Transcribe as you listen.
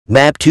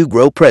Map 2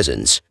 Grow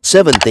Presence.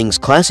 7 things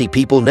classy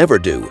people never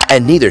do,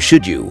 and neither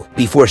should you.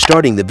 Before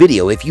starting the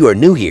video, if you are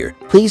new here,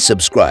 please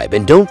subscribe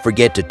and don't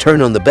forget to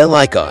turn on the bell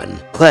icon.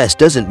 Class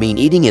doesn't mean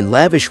eating in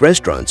lavish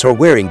restaurants or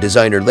wearing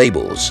designer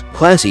labels.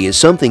 Classy is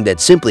something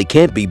that simply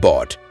can't be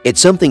bought. It's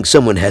something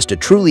someone has to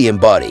truly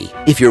embody.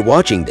 If you're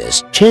watching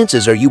this,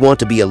 chances are you want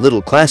to be a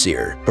little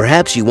classier.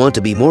 Perhaps you want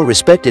to be more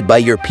respected by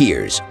your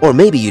peers, or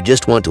maybe you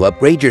just want to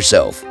upgrade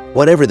yourself.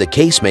 Whatever the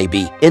case may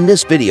be, in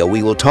this video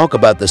we will talk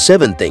about the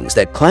 7 things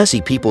that classy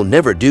people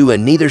never do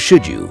and neither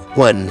should you.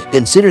 1.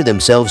 Consider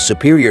themselves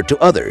superior to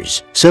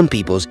others. Some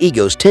people's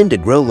egos tend to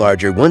grow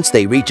larger once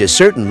they reach a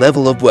certain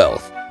level of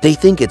wealth. They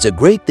think it's a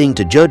great thing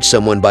to judge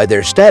someone by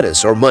their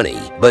status or money,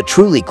 but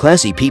truly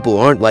classy people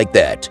aren't like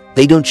that.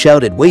 They don't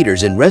shout at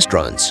waiters in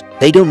restaurants.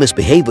 They don't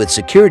misbehave with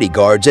security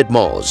guards at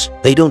malls.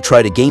 They don't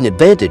try to gain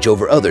advantage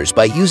over others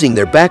by using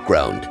their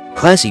background.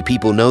 Classy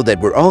people know that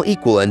we're all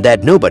equal and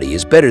that nobody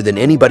is better than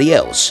anybody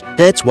else.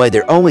 That's why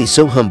they're always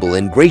so humble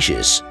and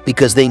gracious,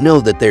 because they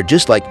know that they're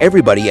just like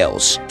everybody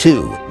else.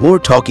 2. More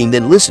talking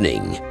than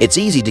listening. It's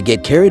easy to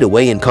get carried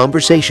away in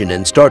conversation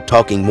and start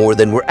talking more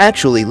than we're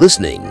actually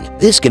listening.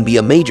 This can be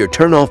a major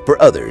turnoff for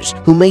others,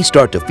 who may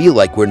start to feel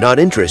like we're not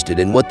interested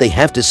in what they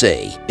have to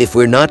say. If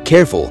we're not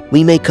careful,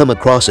 we may come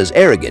across as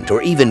arrogant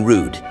or even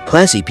rude.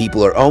 Classy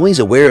people are always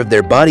aware of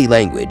their body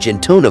language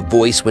and tone of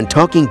voice when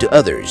talking to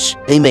others.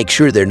 They make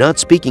sure they're not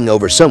speaking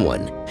over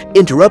someone,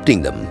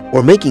 interrupting them,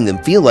 or making them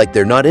feel like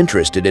they're not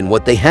interested in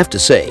what they have to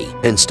say.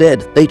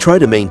 Instead, they try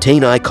to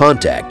maintain eye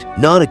contact,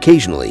 nod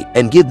occasionally,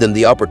 and give them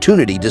the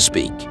opportunity to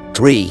speak.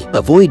 3.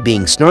 Avoid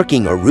being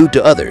snarky or rude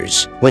to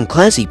others. When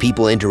classy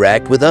people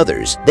interact with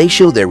others, they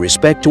show their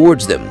respect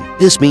towards them.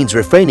 This means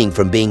refraining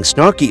from being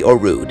snarky or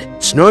rude.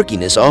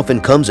 Snarkiness often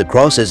comes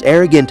across as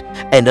arrogant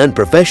and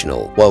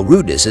unprofessional, while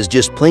rudeness is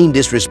just plain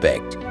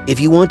disrespect. If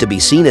you want to be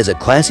seen as a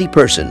classy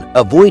person,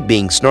 avoid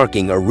being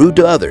snarky or rude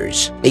to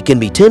others. It can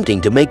be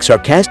tempting to make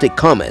sarcastic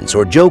comments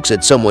or jokes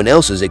at someone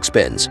else's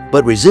expense,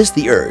 but resist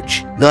the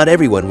urge. Not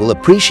everyone will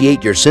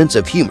appreciate your sense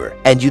of humor,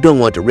 and you don't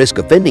want to risk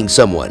offending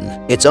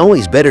someone. It's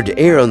always better to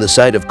err on the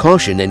side of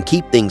caution and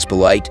keep things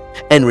polite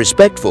and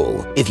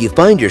respectful. If you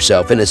find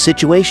yourself in a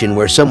situation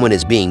where someone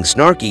is being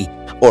snarky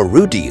or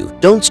rude to you,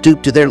 don't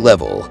stoop to their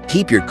level.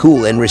 Keep your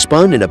cool and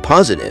respond in a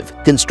positive,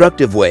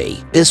 constructive way.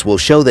 This will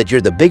show that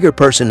you're the bigger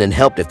person and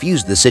help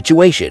diffuse the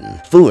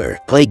situation. 4.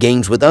 Play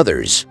games with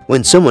others.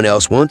 When someone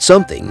else wants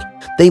something,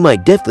 they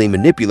might deftly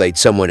manipulate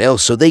someone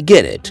else so they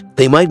get it.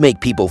 They might make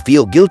people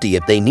feel guilty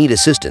if they need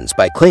assistance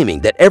by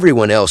claiming that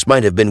everyone else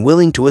might have been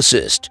willing to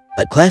assist.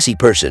 A classy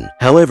person,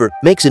 however,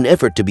 makes an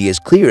effort to be as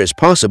clear as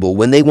possible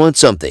when they want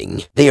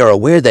something. They are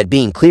aware that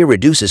being clear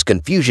reduces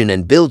confusion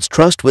and builds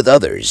trust with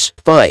others.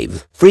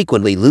 5.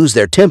 Frequently lose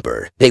their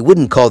temper. They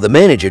wouldn't call the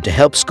manager to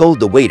help scold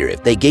the waiter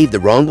if they gave the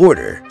wrong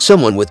order.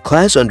 Someone with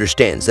class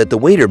understands that the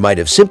waiter might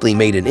have simply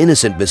made an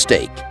innocent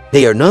mistake.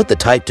 They are not the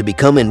type to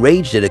become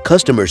enraged at a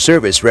customer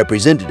service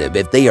representative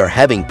if they are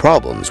having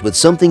problems with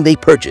something they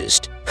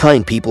purchased.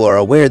 Kind people are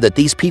aware that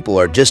these people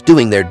are just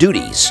doing their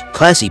duties.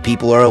 Classy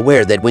people are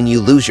aware that when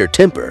you lose your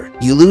temper,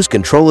 you lose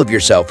control of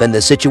yourself and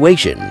the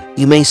situation.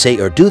 You may say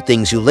or do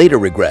things you later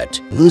regret.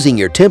 Losing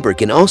your temper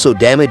can also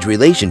damage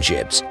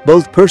relationships,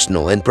 both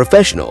personal and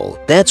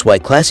professional. That's why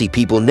classy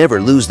people never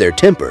lose their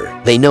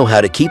temper. They know how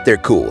to keep their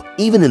cool,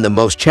 even in the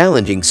most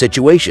challenging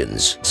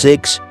situations.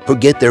 6.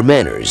 Forget their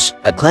manners.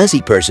 A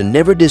classy person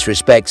never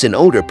disrespects an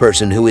older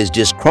person who is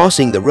just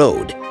crossing the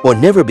road, or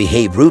never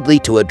behave rudely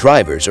to a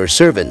drivers or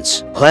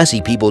servants.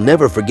 Classy people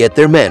never forget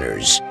their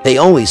manners. They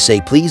always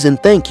say please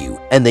and thank you,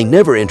 and they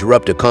never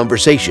interrupt a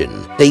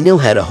conversation. They know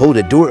how to hold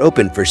a door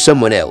open for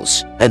someone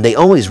else, and they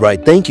always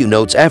write thank you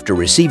notes after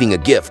receiving a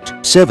gift.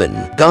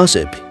 7.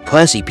 Gossip.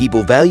 Classy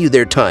people value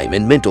their time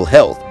and mental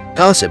health.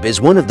 Gossip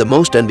is one of the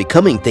most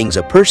unbecoming things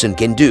a person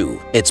can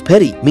do. It's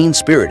petty,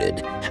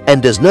 mean-spirited,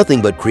 and does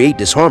nothing but create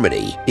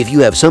disharmony. If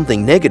you have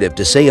something negative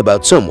to say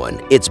about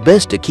someone, it's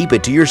best to keep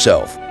it to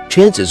yourself.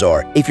 Chances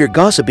are, if you're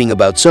gossiping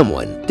about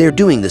someone, they're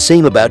doing the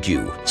same about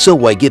you, so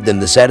why give them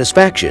the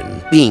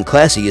satisfaction? Being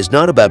classy is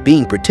not about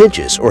being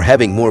pretentious or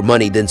having more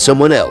money than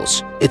someone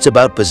else. It's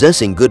about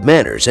possessing good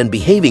manners and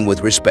behaving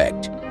with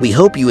respect. We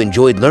hope you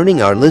enjoyed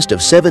learning our list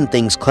of 7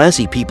 things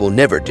classy people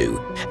never do,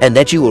 and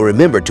that you will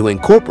remember to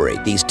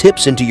incorporate these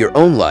tips into your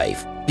own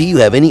life. Do you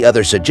have any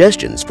other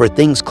suggestions for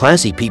things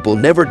classy people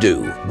never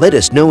do? Let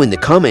us know in the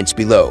comments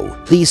below.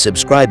 Please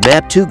subscribe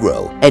Map 2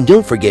 Grow, and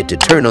don't forget to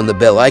turn on the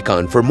bell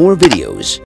icon for more videos.